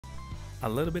A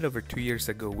little bit over 2 years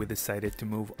ago, we decided to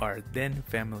move our then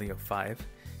family of 5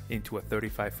 into a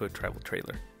 35-foot travel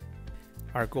trailer.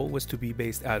 Our goal was to be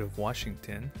based out of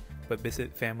Washington, but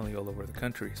visit family all over the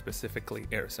country, specifically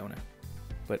Arizona.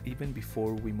 But even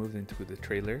before we moved into the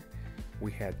trailer,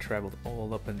 we had traveled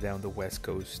all up and down the West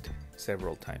Coast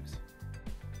several times.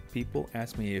 People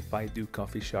ask me if I do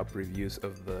coffee shop reviews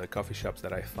of the coffee shops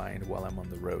that I find while I'm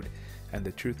on the road, and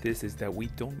the truth is that we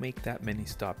don't make that many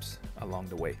stops along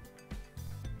the way.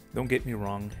 Don't get me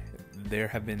wrong, there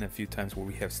have been a few times where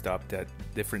we have stopped at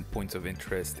different points of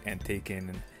interest and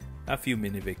taken a few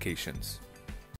mini vacations.